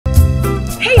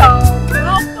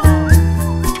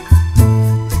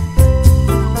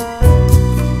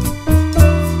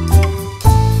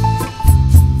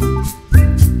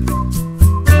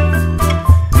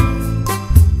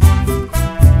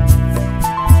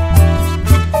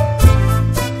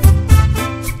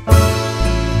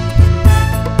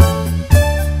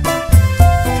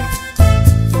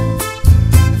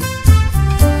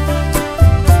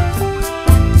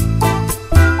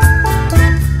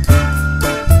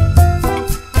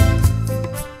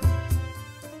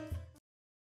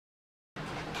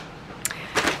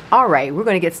All right, we're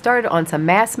going to get started on some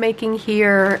mask making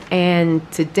here.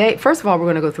 And today, first of all, we're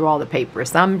going to go through all the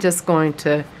papers. I'm just going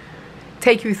to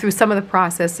take you through some of the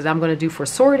process that I'm going to do for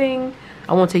sorting.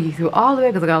 I won't take you through all of it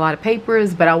because I got a lot of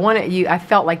papers, but I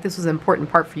felt like this was an important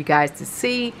part for you guys to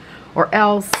see, or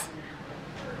else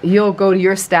you'll go to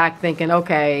your stack thinking,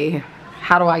 okay,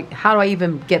 how do I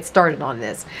even get started on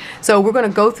this? So we're going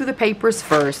to go through the papers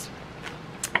first.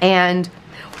 And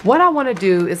what I want to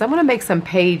do is I'm going to make some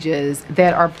pages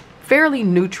that are fairly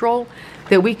neutral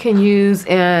that we can use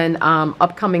in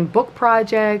upcoming book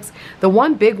projects. The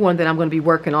one big one that I'm going to be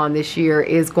working on this year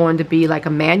is going to be like a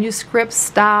manuscript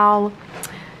style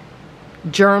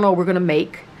journal we're going to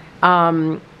make.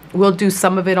 We'll do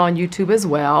some of it on YouTube as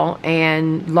well,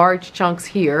 and large chunks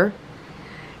here.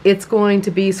 It's going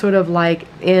to be sort of like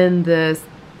in the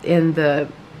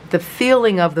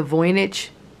feeling of the Voynich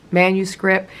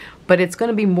manuscript, but it's going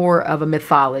to be more of a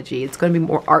mythology. It's going to be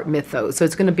more art mythos. So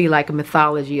it's going to be like a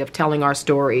mythology of telling our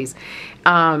stories.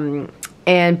 But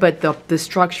the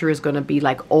structure is going to be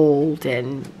like old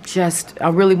and just, I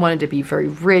really want it to be very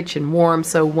rich and warm.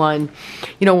 So when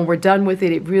we're done with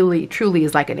it, it really truly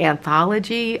is like an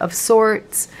anthology of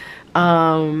sorts.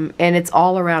 And it's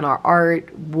all around our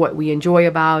art, what we enjoy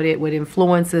about it, what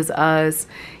influences us,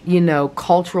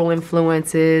 cultural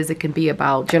influences. It can be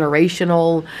about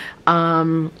generational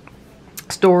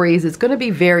stories. It's going to be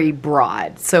very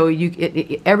broad, so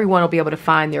everyone will be able to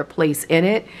find their place in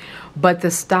it, but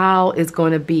the style is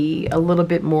going to be a little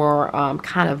bit more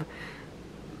kind of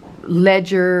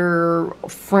ledger,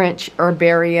 French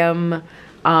herbarium,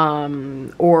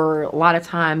 or a lot of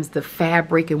times the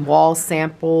fabric and wall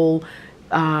sample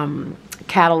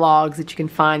catalogs that you can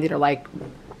find that are like,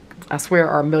 I swear,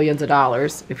 are millions of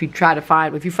dollars. If you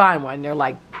find one, they're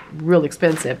like real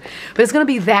expensive. But it's going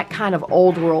to be that kind of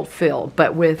old world feel,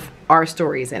 but with our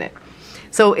stories in it.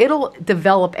 So it'll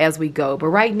develop as we go. But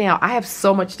right now, I have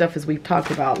so much stuff, as we've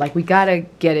talked about. Like, we got to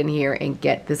get in here and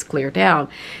get this cleared down.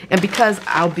 And because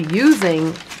I'll be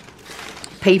using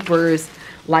papers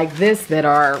like this that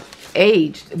are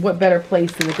aged, what better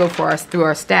place than to go through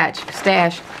our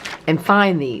stash and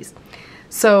find these.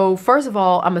 So first of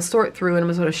all, I'm going to sort through and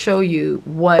I'm going to show you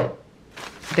what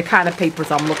the kind of papers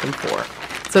I'm looking for.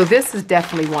 So this is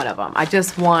definitely one of them. I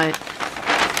just want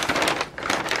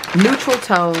neutral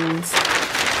tones,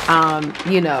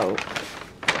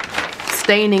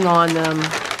 staining on them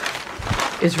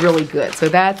is really good. So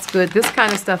that's good. This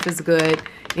kind of stuff is good.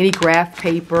 Any graph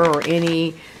paper or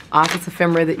any office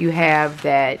ephemera that you have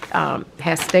that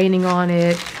has staining on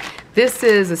it. This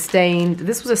was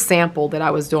a sample that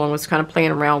I was doing, was kind of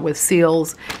playing around with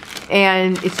seals,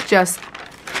 and it's just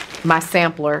my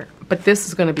sampler, but this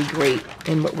is going to be great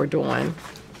in what we're doing.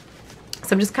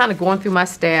 So I'm just kind of going through my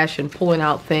stash and pulling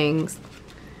out things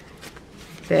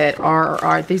that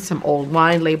are these some old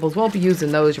wine labels. Won't be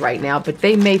using those right now, but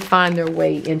they may find their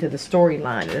way into the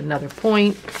storyline at another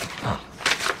point.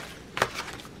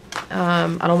 I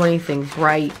don't want anything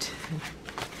bright.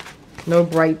 No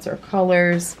brights or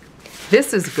colors.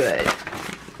 This is good.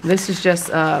 This is just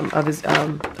a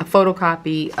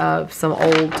photocopy of some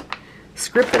old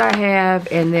script that I have,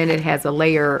 and then it has a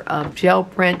layer of gel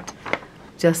print,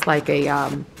 just like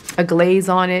a glaze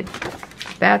on it.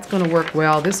 That's going to work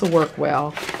well. This will work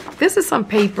well. This is some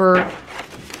paper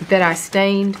that I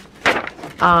stained.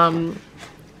 I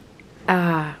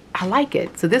like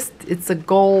it. So it's a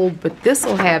gold, but this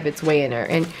will have its way in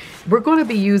there. And we're going to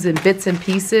be using bits and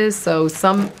pieces, so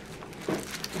some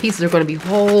pieces are going to be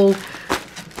whole,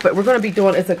 but we're going to be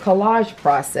doing, it's a collage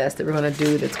process that we're going to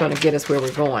do that's going to get us where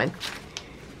we're going.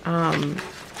 I'm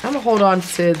going to hold on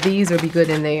to these. Will be good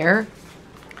in there.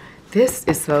 This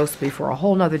is supposed to be for a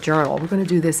whole nother journal. We're going to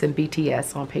do this in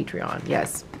BTS on Patreon.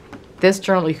 Yes. This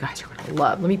journal you guys are going to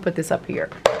love. Let me put this up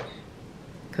here,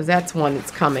 because that's one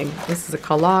that's coming. This is a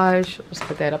collage. Let's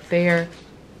put that up there.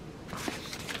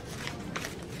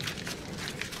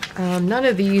 None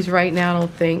of these right now, I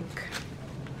don't think.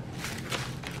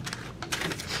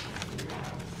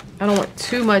 I don't want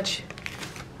too much.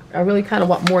 I really kind of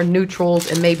want more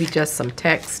neutrals and maybe just some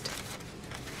text.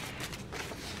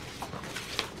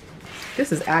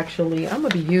 This is actually, I'm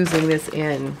going to be using this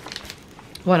in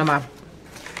one of my,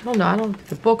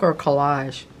 the book or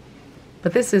collage.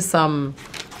 But this is some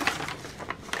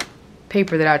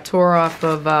paper that I tore off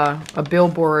of a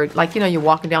billboard. Like, you're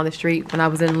walking down the street when I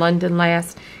was in London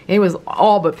last. And it was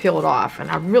all but peeled off.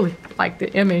 And I really like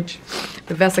the image.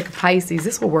 The Vesica Pisces.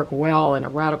 This will work well in a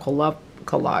radical love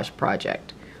collage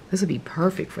project. This would be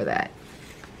perfect for that.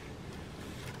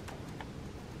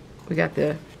 We got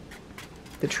the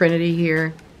Trinity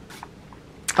here.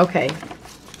 Okay.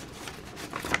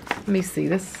 Let me see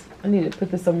this. I need to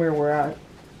put this somewhere where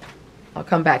I'll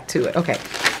come back to it. Okay,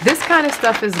 this kind of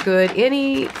stuff is good.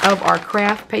 Any of our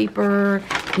craft paper,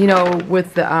 you know,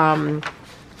 with the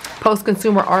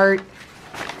post-consumer art,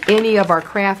 any of our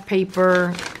craft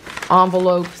paper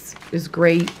envelopes is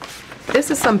great. This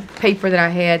is some paper that I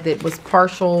had that was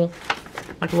partial,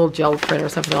 like a little gel print or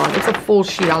something on. It's a full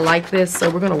sheet. I like this, so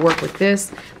we're going to work with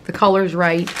this. The color's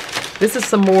right. This is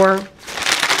some more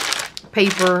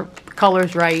paper. The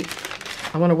color's right.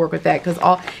 I want to work with that because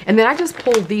and then I just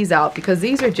pulled these out because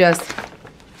these are just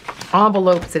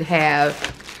envelopes that have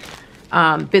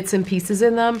bits and pieces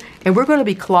in them, and we're going to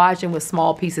be collaging with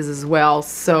small pieces as well.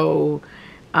 So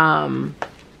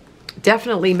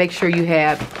definitely make sure you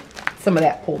have some of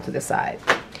that pulled to the side.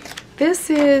 This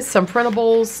is some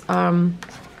printables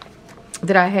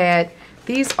that I had.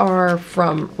 These are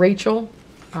from Rachel,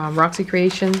 Roxy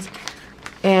Creations,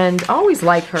 and I always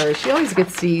like her. She always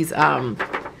gets these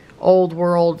old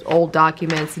world, old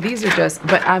documents. These are just,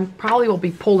 but I probably will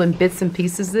be pulling bits and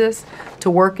pieces of this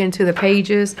to work into the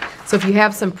pages. So if you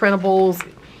have some printables,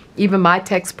 even my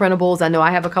text printables, I know I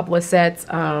have a couple of sets,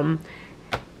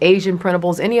 Asian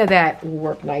printables, any of that will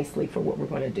work nicely for what we're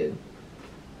going to do.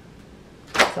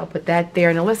 So I'll put that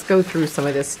there. Now let's go through some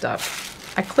of this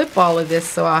stuff. I clip all of this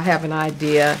so I'll have an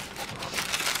idea.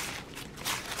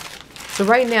 So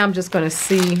right now I'm just going to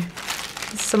see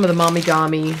some of the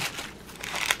Momigami.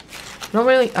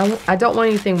 I don't want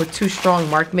anything with too strong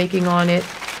mark making on it.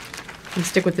 And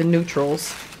stick with the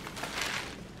neutrals.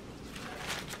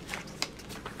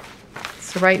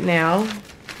 So right now,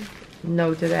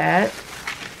 no to that.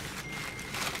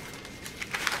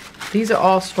 These are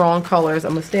all strong colors.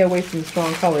 I'm going to stay away from the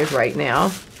strong colors right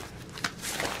now.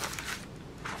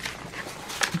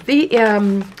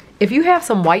 If you have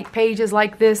some white pages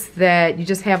like this that you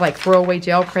just have like throwaway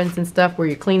gel prints and stuff where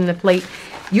you're cleaning the plate,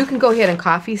 you can go ahead and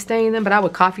coffee stain them, but I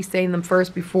would coffee stain them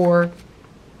first before.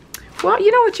 Well,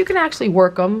 you know what? You can actually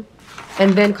work them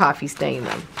and then coffee stain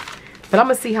them. But I'm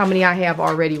going to see how many I have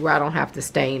already where I don't have to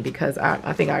stain, because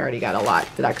I think I already got a lot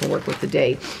that I can work with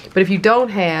today. But if you don't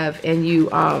have, and you,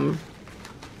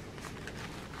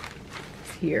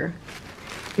 here,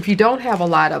 if you don't have a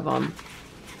lot of them,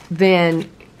 then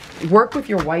work with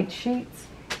your white sheets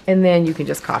and then you can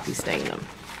just coffee stain them.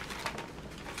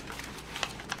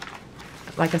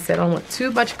 Like I said, I don't want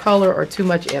too much color or too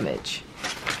much image.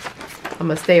 I'm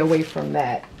going to stay away from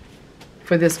that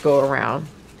for this go around.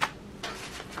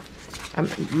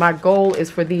 My goal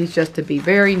is for these just to be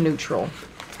very neutral.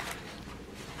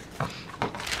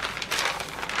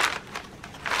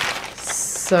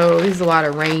 So there's a lot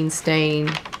of rain stain.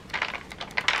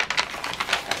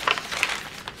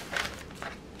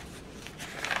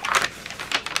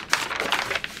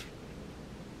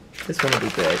 This one will be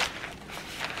good.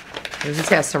 If this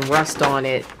has some rust on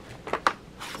it,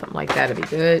 something like that would be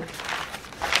good.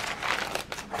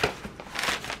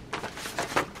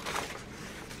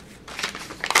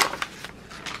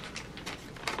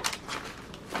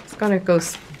 It's gonna go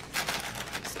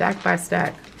stack by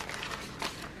stack.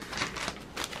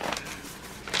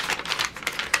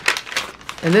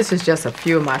 And this is just a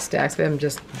few of my stacks. I'm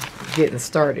just getting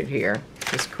started here.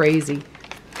 It's crazy.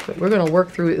 But we're going to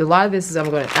work through, a lot of this is I'm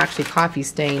going to actually coffee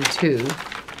stain too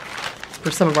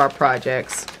for some of our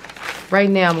projects.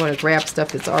 Right now I'm going to grab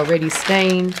stuff that's already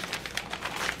stained,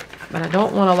 but I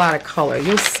don't want a lot of color.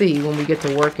 You'll see when we get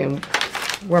to working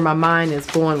where my mind is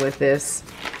going with this.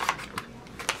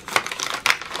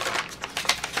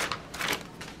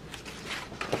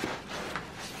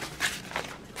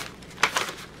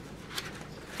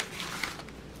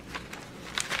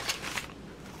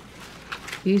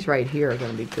 These right here are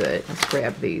going to be good. Let's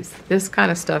grab these. This kind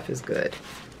of stuff is good.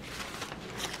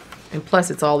 And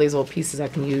plus it's all these little pieces I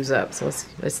can use up. So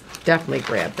let's definitely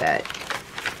grab that.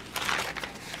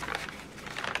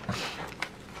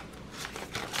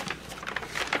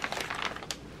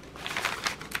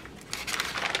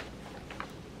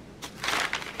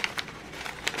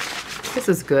 This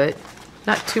is good.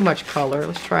 Not too much color.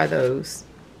 Let's try those.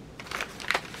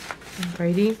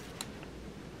 Alrighty.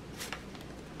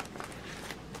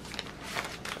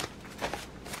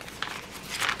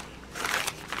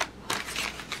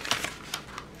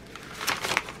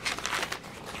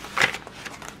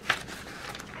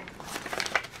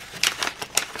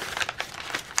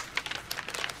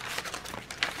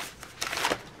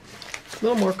 A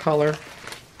little more color.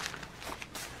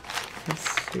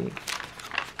 Let's see.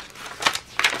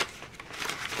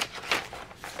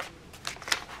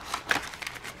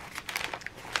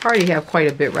 I already have quite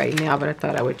a bit right now, but I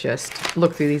thought I would just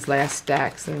look through these last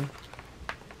stacks. And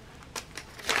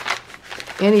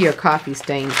any of your coffee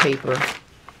stain paper.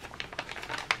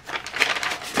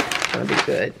 gonna be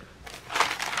good.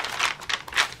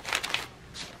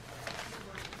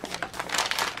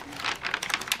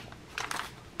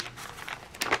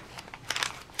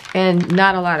 And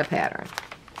not a lot of pattern.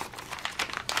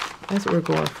 That's what we're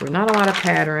going for. Not a lot of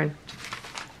pattern.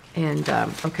 And,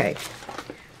 okay.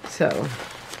 So,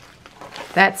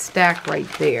 that stack right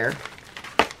there.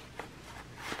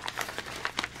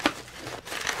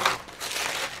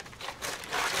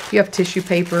 If you have tissue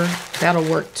paper, that'll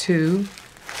work too.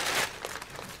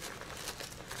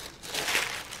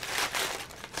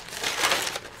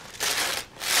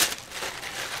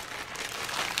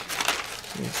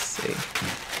 Let's see.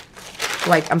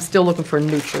 Like, I'm still looking for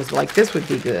neutrals. Like, this would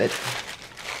be good.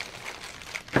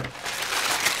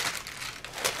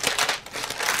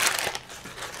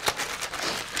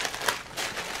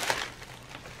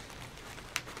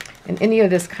 And any of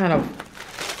this kind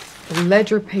of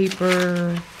ledger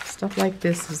paper, stuff like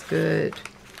this is good.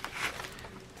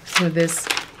 Some of this,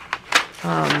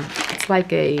 it's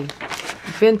like a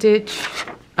vintage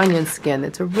onion skin.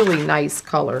 It's a really nice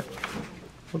color.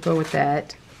 We'll go with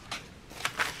that.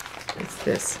 What's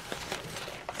this?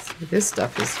 See, this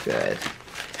stuff is good.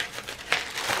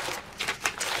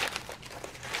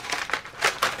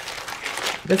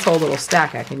 This whole little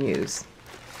stack I can use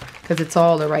because it's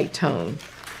all the right tone.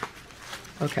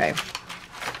 Okay.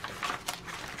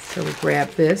 So we grab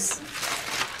this.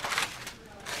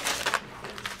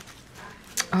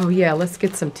 Oh yeah, let's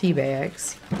get some tea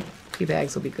bags. Tea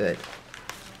bags will be good.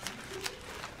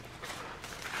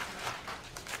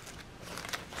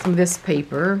 Some of this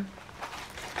paper.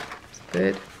 It's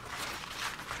good.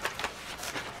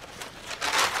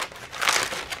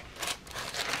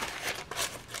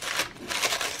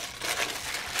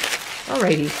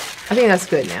 Alrighty. I think that's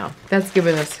good now. That's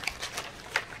giving us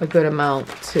a good amount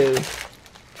to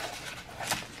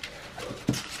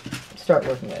start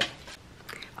working with.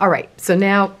 All right, so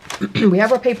now we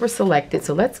have our paper selected.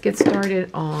 So let's get started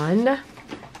on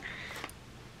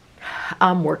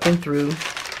working through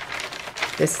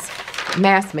this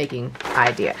mask making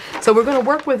idea. So we're going to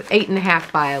work with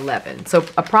 8.5 by 11. So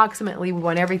approximately we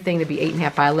want everything to be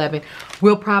 8.5 by 11.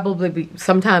 We'll probably be,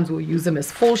 sometimes we'll use them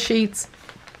as full sheets.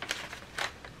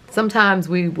 Sometimes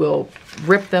we will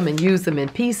rip them and use them in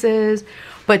pieces.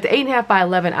 But the 8.5 by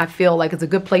 11 I feel like is a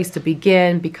good place to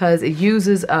begin because it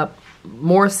uses up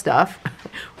more stuff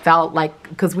without like,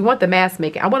 because we want the mask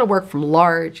making. I want to work from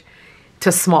large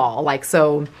to small. Like,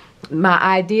 so my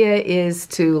idea is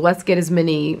to let's get as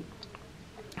many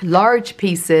large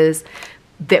pieces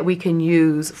that we can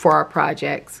use for our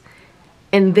projects.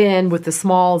 And then with the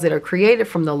smalls that are created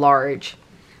from the large,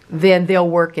 then they'll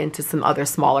work into some other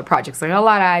smaller projects. I got a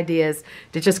lot of ideas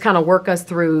to just kind of work us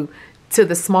through to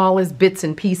the smallest bits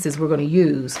and pieces we're going to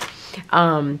use.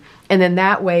 And then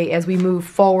that way, as we move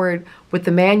forward with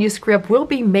the manuscript, we'll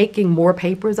be making more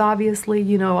papers, obviously.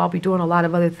 You know, I'll be doing a lot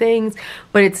of other things.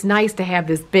 But it's nice to have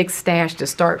this big stash to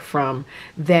start from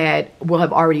that we'll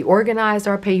have already organized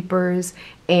our papers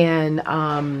and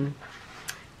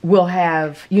we'll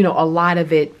have, you know, a lot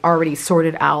of it already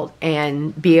sorted out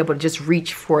and be able to just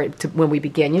reach for it to when we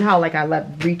begin. You know how like I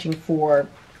love reaching for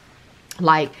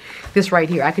like this right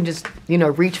here. I can just, you know,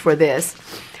 reach for this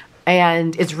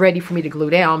and it's ready for me to glue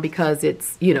down because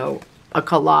it's, you know, a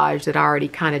collage that I already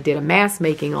kind of did a mask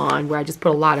making on where I just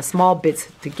put a lot of small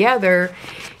bits together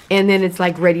and then it's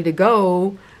like ready to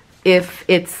go if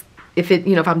it,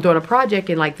 you know, if I'm doing a project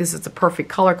and like this is a perfect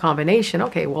color combination,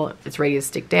 okay, well, it's ready to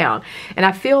stick down. And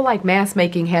I feel like mask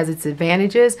making has its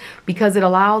advantages because it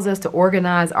allows us to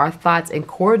organize our thoughts and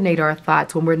coordinate our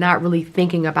thoughts when we're not really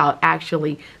thinking about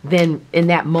actually then in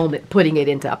that moment putting it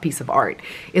into a piece of art.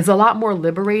 It's a lot more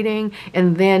liberating.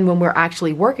 And then when we're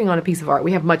actually working on a piece of art,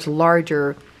 we have much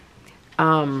larger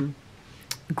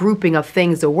grouping of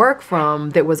things to work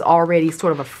from that was already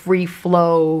sort of a free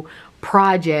flow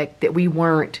project that we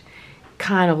weren't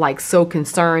kind of like so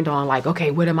concerned on like, okay,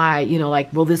 what am I, you know,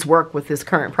 like, will this work with this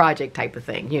current project type of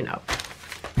thing, you know?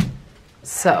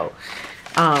 So,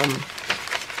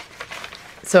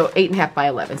 so 8.5 by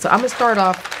 11. So I'm going to start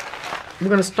off, we're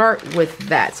going to start with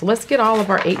that. So let's get all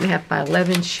of our 8.5 by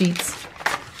 11 sheets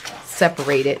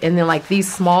separated. And then like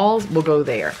these smalls will go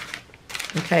there.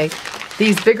 Okay.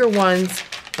 These bigger ones,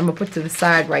 I'm going to put to the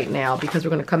side right now because we're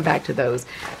going to come back to those.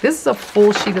 This is a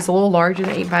full sheet. It's a little larger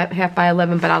than 8.5 by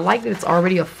 11, but I like that it's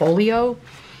already a folio.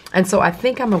 And so I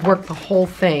think I'm going to work the whole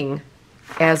thing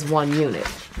as one unit.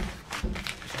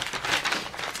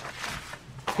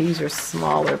 These are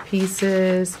smaller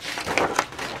pieces.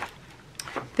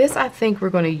 This I think we're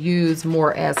going to use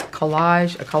more as a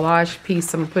collage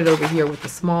piece. I'm going to put it over here with the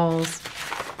smalls.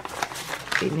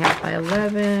 8.5 by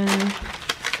 11.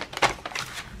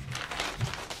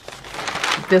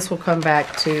 this will come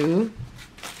back to.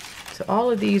 So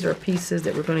all of these are pieces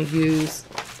that we're going to use.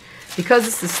 Because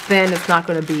this is thin, it's not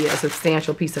going to be a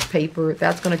substantial piece of paper.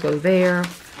 That's going to go there.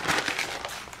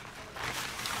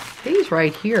 These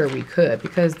right here we could,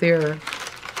 because they're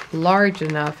large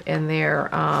enough and they're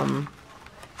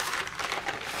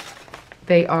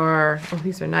they are, oh,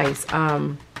 these are nice,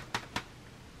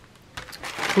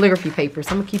 calligraphy papers.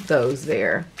 I'm gonna keep those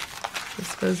there.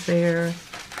 This goes there.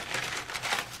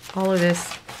 All of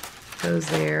this goes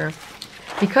there.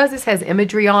 Because this has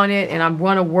imagery on it and I'm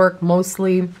gonna work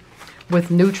mostly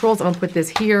with neutrals, I'm gonna put this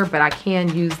here, but I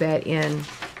can use that in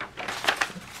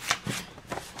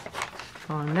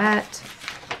on that.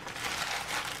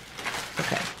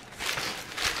 Okay.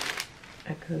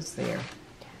 That goes there.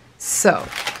 So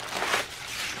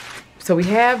we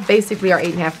have basically our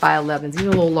 8.5 by 11s. These are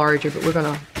a little larger, but we're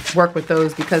going to work with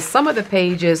those because some of the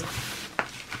pages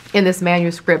in this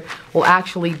manuscript will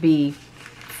actually be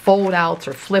fold outs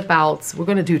or flip outs. We're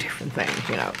going to do different things,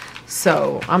 you know.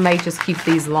 So I may just keep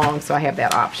these long so I have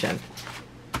that option.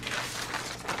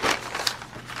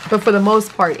 But for the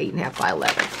most part, 8.5 by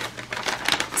 11.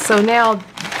 So now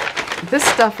this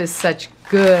stuff is such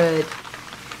good,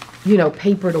 you know,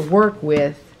 paper to work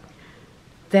with,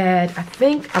 that I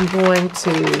think I'm going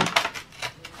to,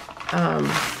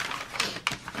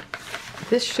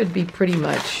 this should be pretty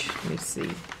much, let me see,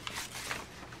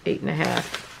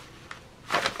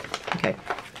 8.5. Okay,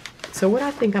 so what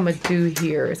I think I'm going to do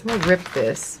here is I'm going to rip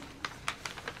this.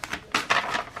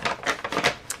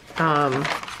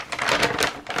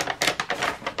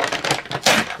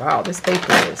 Wow, this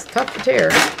paper is tough to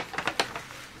tear.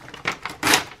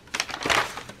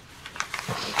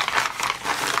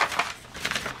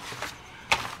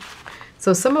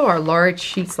 So some of our large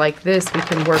sheets like this, we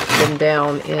can work them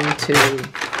down into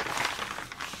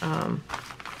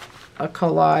a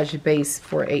collage base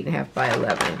for 8.5 by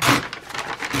 11.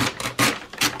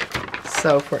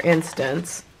 So for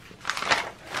instance,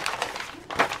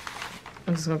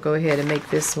 I'm just going to go ahead and make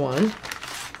this one.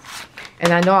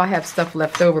 And I know I have stuff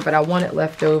left over, but I want it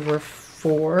left over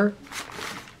for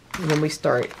when we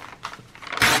start.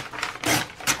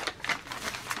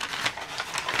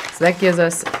 So that gives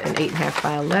us an 8.5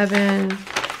 by 11.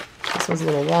 This one's a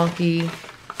little wonky.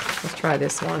 Let's try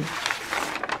this one.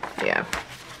 Yeah.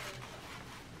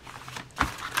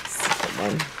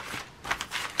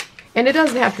 And it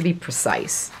doesn't have to be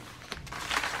precise.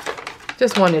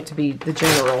 Just want it to be the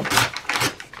general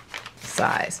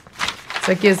size.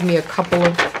 So it gives me a couple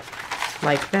of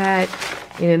like that.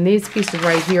 And then these pieces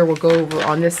right here will go over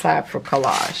on this side for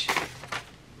collage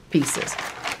pieces.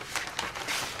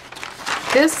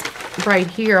 This right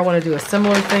here I want to do a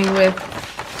similar thing with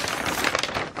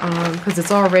because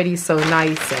it's already so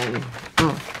nice and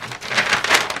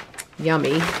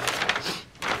yummy.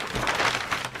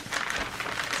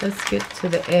 Let's get to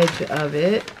the edge of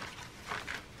it.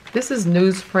 This is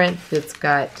newsprint that's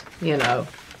got, you know,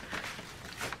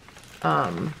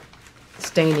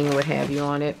 staining and what have you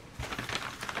on it.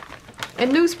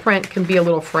 And newsprint can be a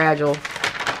little fragile,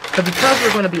 but because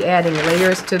we're going to be adding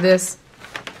layers to this,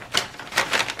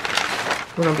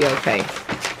 we're going to be okay.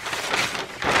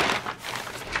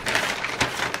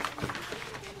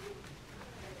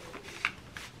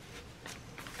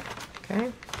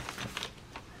 Okay.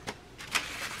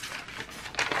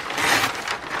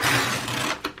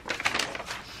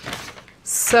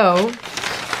 So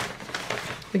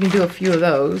we can do a few of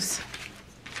those.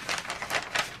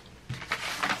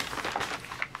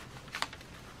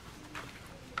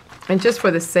 And just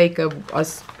for the sake of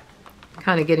us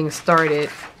kind of getting started,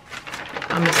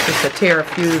 I'm just going to tear a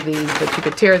few of these, but you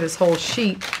could tear this whole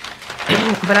sheet.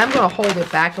 But I'm going to hold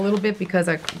it back a little bit because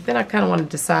then I kind of want to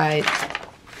decide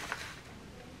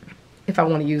if I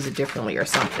want to use it differently or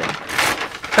something.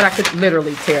 But I could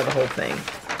literally tear the whole thing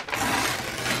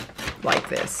like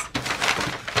this.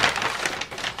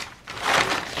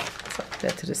 Set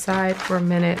that to the side for a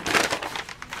minute.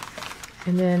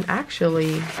 And then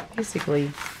actually,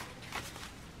 basically,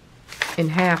 in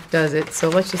half does it. So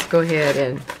let's just go ahead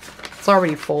and, it's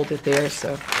already folded there,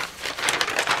 so.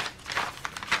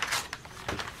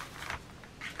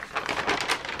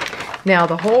 Now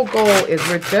the whole goal is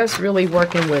we're just really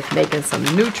working with making some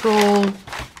neutral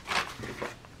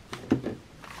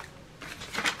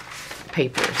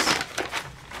papers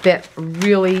that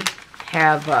really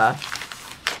have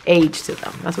age to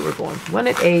them. That's what we're going for. We want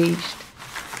it aged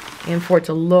and for it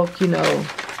to look, you know,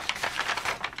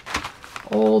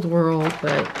 old world,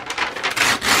 but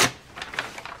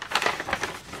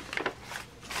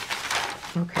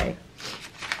okay.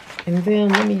 And then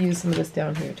let me use some of this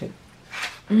down here too.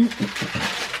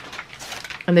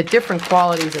 And the different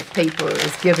qualities of paper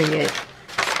is giving it,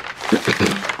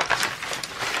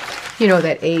 you know,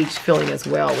 that aged feeling as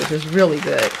well, which is really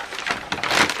good.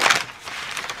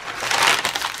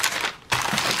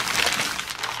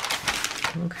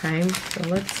 Okay, so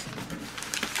let's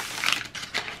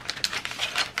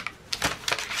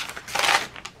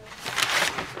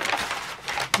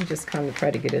just kind of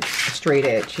try to get a straight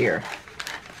edge here.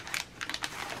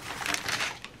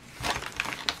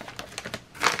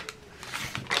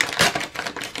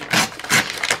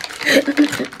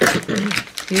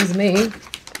 Excuse me.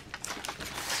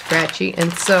 Scratchy.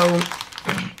 And so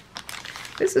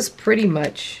this is pretty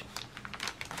much,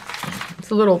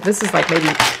 it's a little, this is like maybe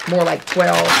more like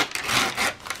 12.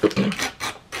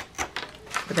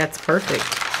 But that's perfect.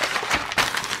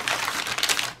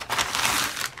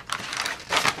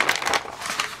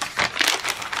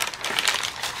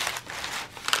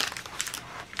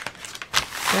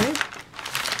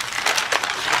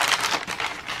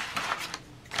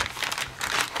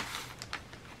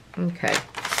 Okay,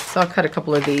 so I'll cut a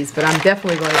couple of these, but I'm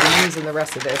definitely going to be using the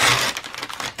rest of this.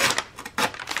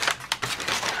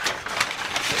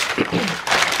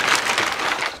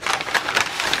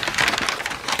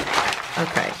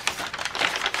 Okay.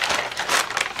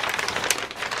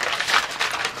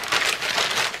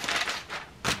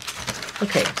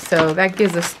 Okay, so that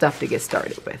gives us stuff to get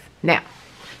started with. Now,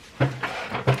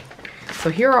 so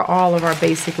here are all of our,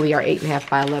 basically our 8.5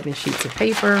 by 11 sheets of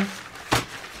paper.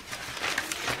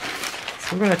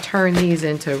 We're going to turn these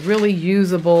into really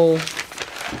usable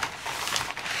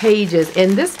pages.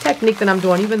 And this technique that I'm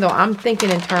doing, even though I'm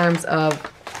thinking in terms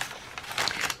of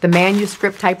the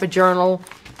manuscript type of journal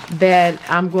that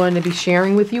I'm going to be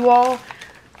sharing with you all,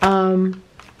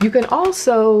 you can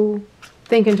also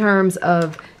think in terms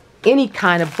of any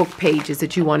kind of book pages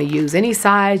that you want to use. Any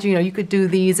size, you know, you could do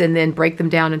these and then break them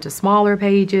down into smaller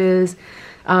pages.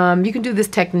 You can do this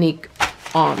technique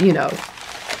on, you know,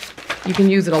 you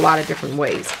can use it a lot of different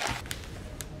ways.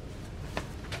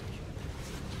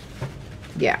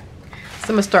 Yeah. So I'm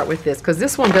going to start with this because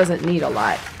this one doesn't need a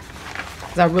lot.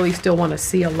 Because I really still want to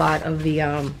see a lot of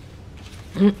the,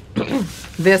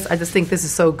 this. I just think this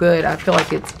is so good. I feel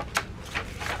like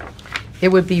it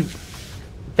would be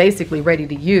basically ready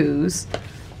to use.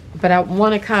 But I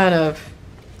want to kind of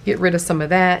get rid of some of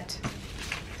that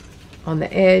on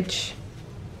the edge.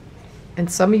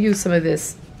 And so I'm going to use some of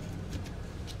this.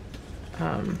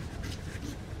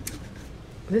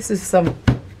 This is some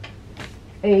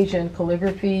Asian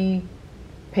calligraphy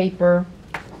paper.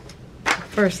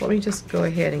 First, let me just go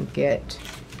ahead and get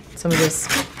some of this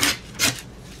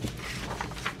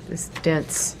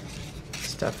dense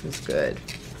stuff is good.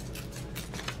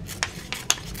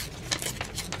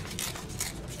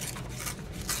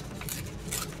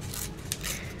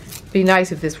 Be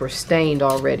nice if this were stained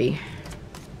already.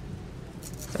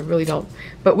 I really don't.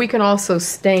 But we can also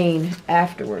stain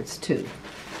afterwards too.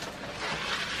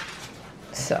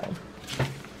 So,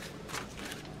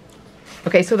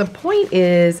 okay, so the point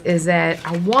is that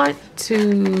I want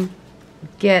to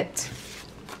get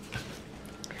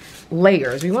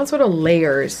layers. We want sort of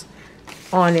layers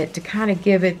on it to kind of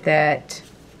give it that,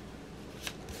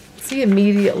 see,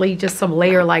 immediately just some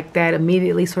layer like that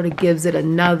immediately sort of gives it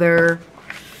another,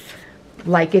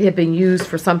 like it had been used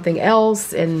for something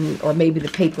else, and or maybe the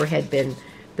paper had been,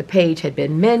 the page had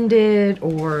been mended,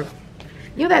 or,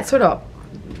 you know, that sort of,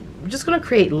 I'm just going to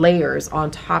create layers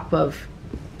on top of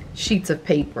sheets of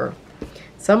paper.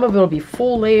 Some of it will be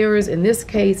full layers. In this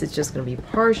case, it's just going to be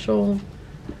partial.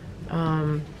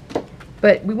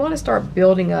 But we want to start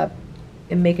building up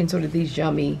and making sort of these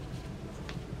yummy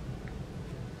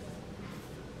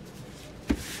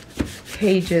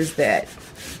pages that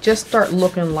just start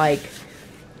looking like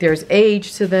there's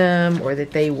age to them, or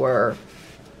that they were,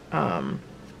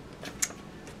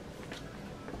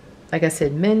 like I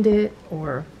said, mended,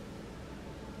 or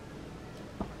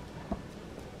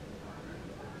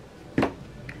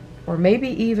maybe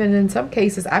even in some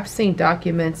cases I've seen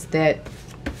documents that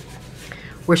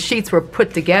where sheets were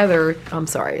put together. I'm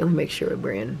sorry, let me make sure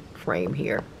we're in frame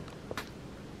here.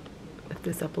 Lift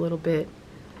this up a little bit.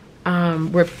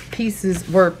 Where pieces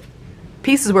were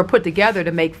put together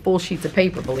to make full sheets of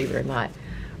paper, believe it or not.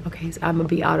 Okay, so I'm gonna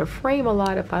be out of frame a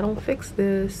lot if I don't fix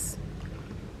this.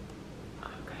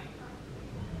 Okay.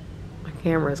 My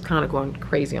camera is kind of going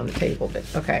crazy on the table, but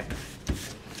okay.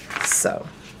 So.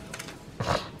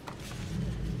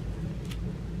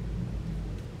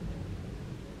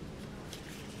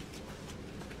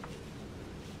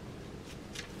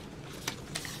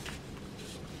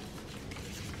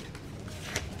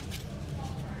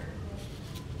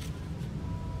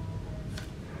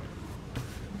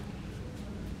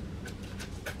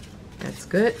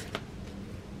 good.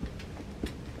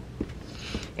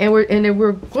 And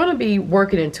we're going to be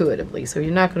working intuitively, so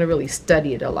you're not going to really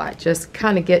study it a lot. Just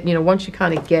kind of get, you know, once you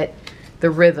kind of get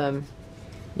the rhythm,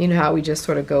 you know how we just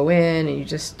sort of go in and you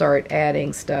just start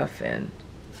adding stuff and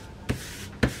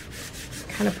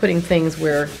kind of putting things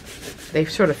where they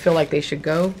sort of feel like they should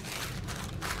go.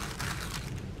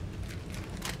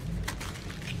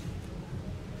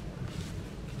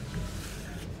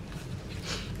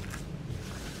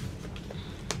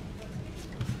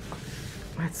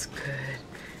 That's good.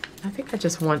 I think I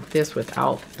just want this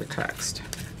without the text.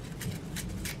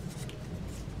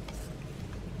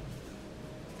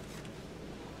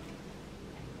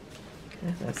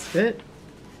 Okay, that's good.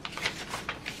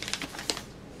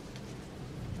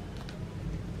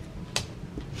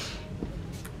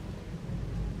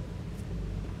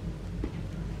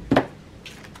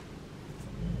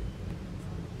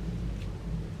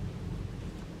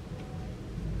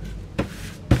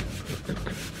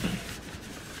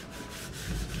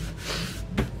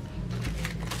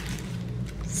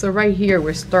 So right here,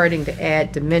 we're starting to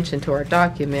add dimension to our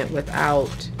document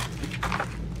without,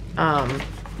 and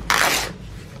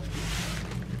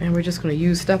we're just going to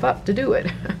use stuff up to do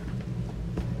it.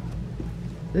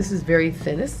 This is very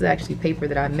thin. This is actually paper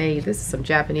that I made. This is some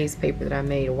Japanese paper that I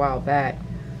made a while back.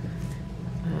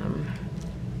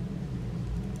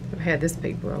 I've had this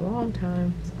paper a long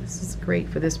time. So this is great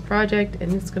for this project,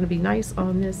 and it's going to be nice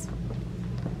on this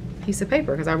piece of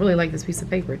paper because I really like this piece of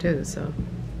paper too. So.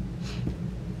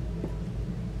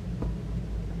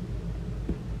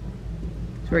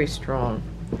 Very strong.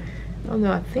 Oh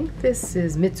no, I think this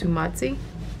is Mitsumatsu,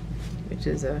 which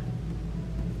is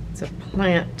it's a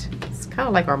plant. It's kind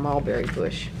of like our mulberry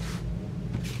bush.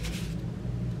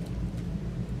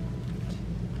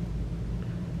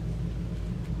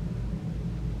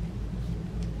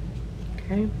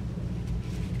 Okay.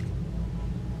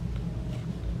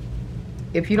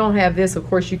 If you don't have this, of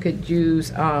course, you could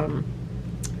use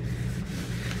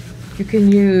you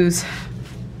can use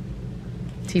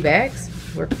tea bags.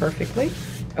 Work perfectly.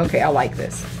 Okay, I like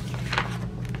this.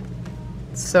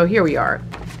 So here we are.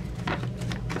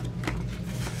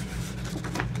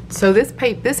 So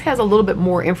this has a little bit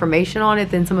more information on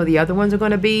it than some of the other ones are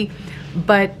going to be,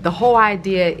 but the whole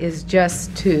idea is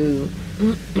just to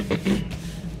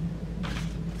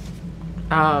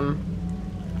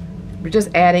we're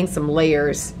just adding some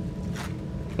layers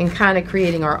and kind of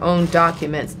creating our own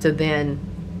documents to then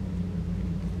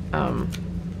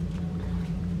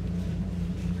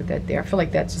that there. I feel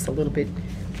like that's just a little bit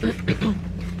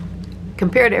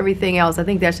compared to everything else. I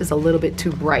think that's just a little bit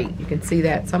too bright. You can see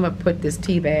that. So I'm gonna put this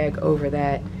tea bag over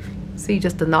that. See,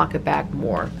 just to knock it back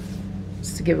more,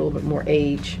 just to give it a little bit more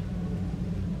age.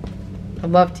 I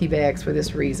love tea bags for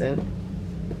this reason.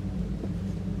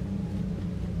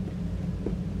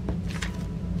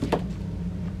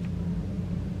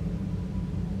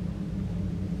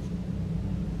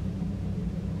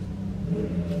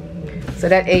 So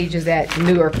that ages that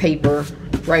newer paper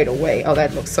right away. Oh,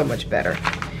 that looks so much better.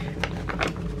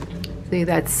 See,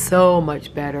 that's so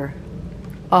much better.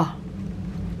 Oh.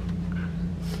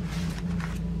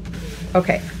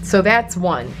 Okay, so that's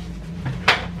one.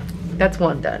 That's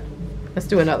one done. Let's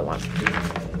do another one.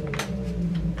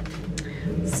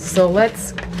 So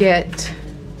let's get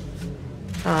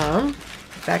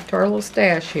back to our little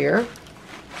stash here.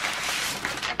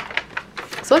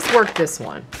 So let's work this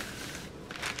one.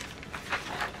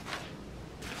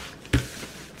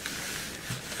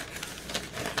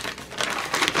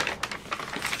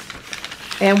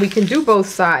 And we can do both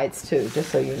sides too,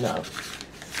 just so you know.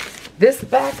 This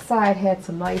back side had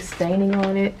some nice staining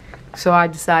on it, so I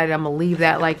decided I'm gonna leave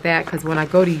that like that because when I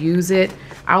go to use it,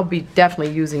 I'll be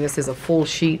definitely using this as a full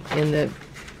sheet in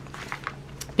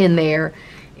there.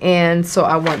 And so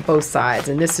I want both sides,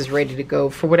 and this is ready to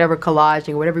go for whatever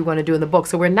collaging, whatever you want to do in the book.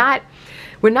 So we're not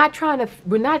trying to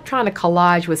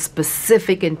collage with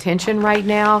specific intention right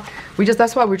now.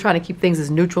 That's why we're trying to keep things as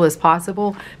neutral as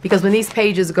possible, because when these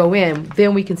pages go in,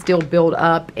 then we can still build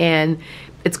up, and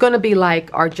it's going to be like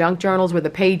our junk journals where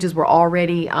the pages were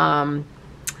already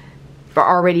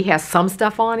has some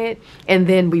stuff on it, and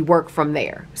then we work from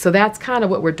there. So that's kind of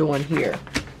what we're doing here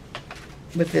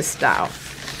with this style.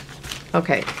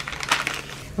 Okay,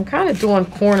 I'm kind of doing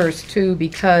corners too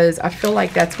because I feel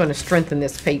like that's going to strengthen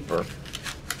this paper.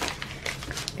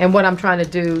 And what I'm trying to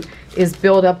do is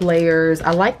build up layers.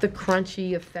 I like the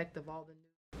crunchy effect of all the...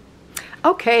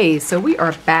 Okay, so we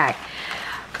are back.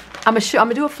 I'm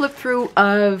gonna do a flip through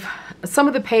of some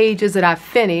of the pages that I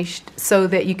finished so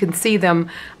that you can see them.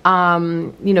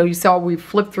 You know, you saw we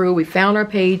flipped through, we found our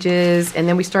pages, and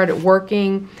then we started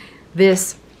working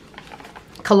this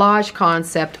collage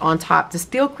concept on top to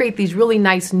still create these really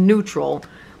nice neutral.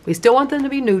 We still want them to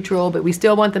be neutral, but we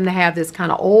still want them to have this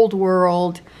kind of old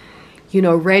world, you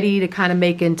know, ready to kind of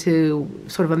make into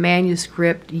sort of a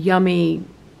manuscript, yummy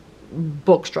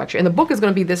book structure. And the book is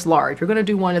going to be this large. We're going to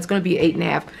do one that's going to be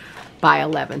 8.5 by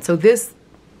 11. So this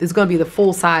is going to be the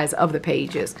full size of the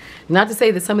pages. Not to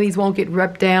say that some of these won't get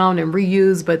ripped down and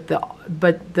reused, but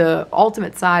the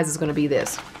ultimate size is going to be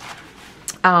this.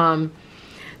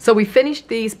 So we finished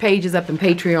these pages up in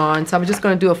Patreon. So I'm just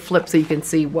going to do a flip so you can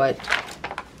see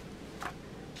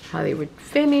how they were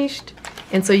finished.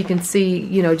 And so you can see,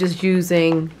 you know, just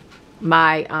using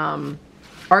my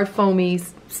Art Foamy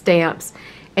stamps,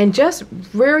 and just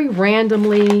very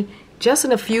randomly, just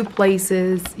in a few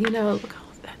places, you know, look,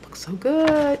 oh, that looks so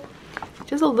good.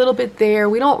 Just a little bit there.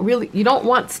 We don't really, you don't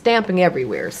want stamping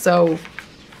everywhere. So,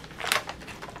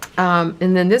 and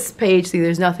then this page, see,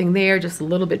 there's nothing there, just a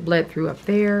little bit bled through up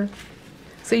there.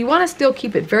 So you want to still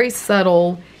keep it very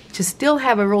subtle, to still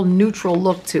have a real neutral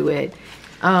look to it.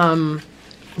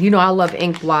 You know, I love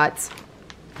ink blots.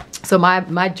 So my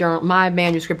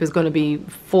manuscript is going to be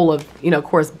full of, you know, of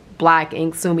course, black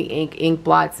ink, Sumi ink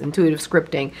blots, intuitive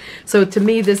scripting. So to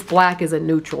me, this black is a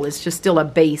neutral. It's just still a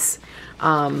base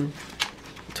to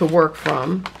work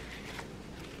from.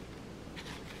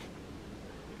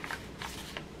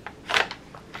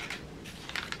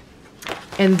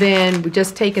 And then we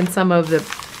just taken some of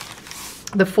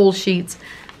the full sheets.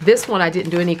 This one I didn't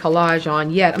do any collage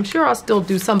on yet. I'm sure I'll still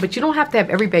do some, but you don't have to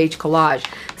have every page collage.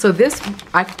 So this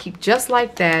I can keep just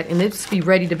like that, and it'll just be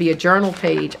ready to be a journal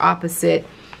page opposite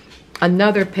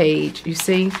another page, you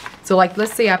see? So like,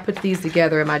 let's say I put these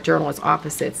together and my journal is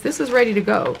opposites. This is ready to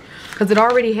go because it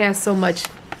already has so much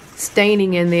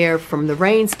staining in there from the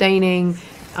rain staining,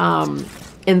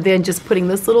 and then just putting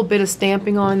this little bit of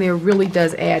stamping on there really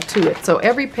does add to it. So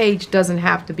every page doesn't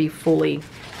have to be fully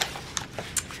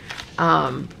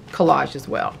collage as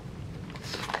well.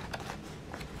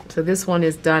 So this one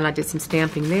is done. I did some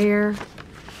stamping there,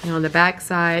 and on the back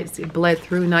side it bled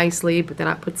through nicely, but then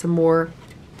I put some more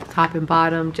top and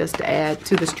bottom just to add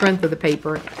to the strength of the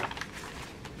paper.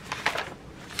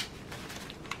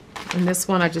 And this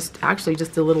one I just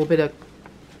did a little bit of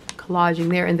collaging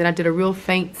there, and then I did a real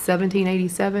faint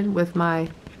 1787 with my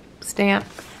stamp.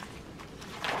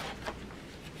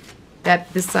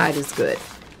 This side is good.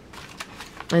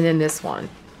 And then this one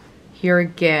here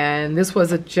again, this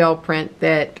was a gel print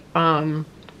that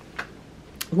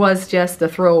was just a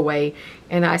throwaway,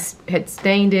 and I had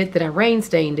stained it, then I rain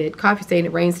stained it, coffee stained it,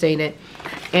 rain stained it,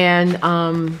 and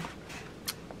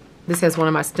this has one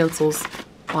of my stencils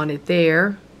on it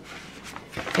there.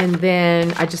 And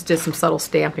then I just did some subtle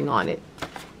stamping on it.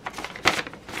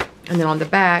 And then on the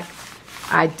back,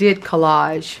 I did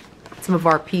collage some of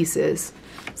our pieces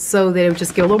so that it would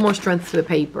just give a little more strength to the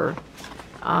paper.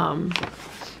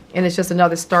 And it's just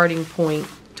another starting point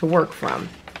to work from.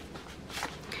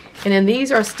 And then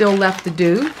these are still left to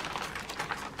do,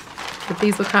 but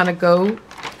these will kind of go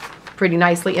pretty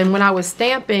nicely. And when I was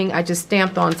stamping, I just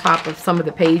stamped on top of some of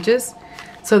the pages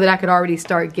so that I could already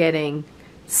start getting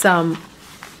some,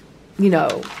 you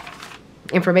know,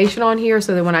 information on here,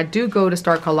 so that when I do go to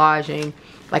start collaging,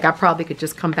 like I probably could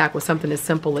just come back with something as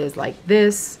simple as like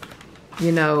this,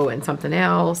 you know, and something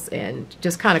else, and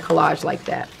just kind of collage like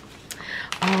that.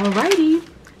 Alrighty,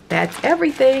 that's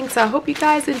everything. So I hope you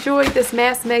guys enjoyed this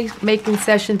mask making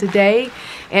session today,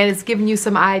 and it's giving you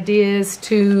some ideas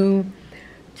to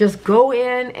just go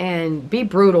in and be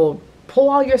brutal. Pull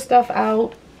all your stuff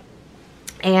out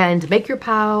and make your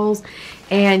piles,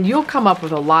 and you'll come up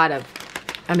with a lot of,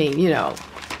 I mean, you know,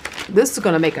 this is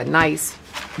going to make a nice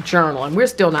journal, and we're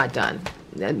still not done.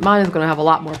 Mine is going to have a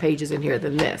lot more pages in here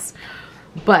than this.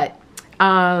 But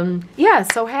yeah,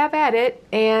 so have at it.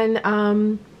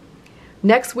 And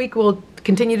next week we'll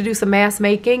continue to do some mask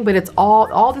making, but it's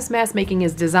all this mask making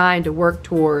is designed to work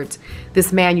towards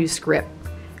this manuscript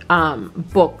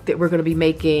book that we're going to be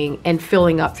making and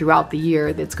filling up throughout the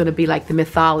year. That's going to be like the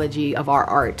mythology of our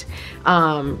art.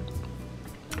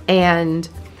 And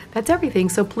that's everything.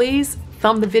 So please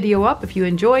thumb the video up if you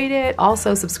enjoyed it.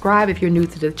 Also subscribe if you're new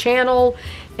to the channel,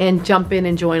 and jump in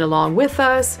and join along with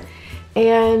us.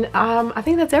 And I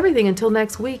think that's everything. Until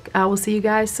next week, I will see you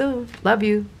guys soon. Love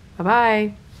you.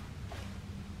 Bye-bye.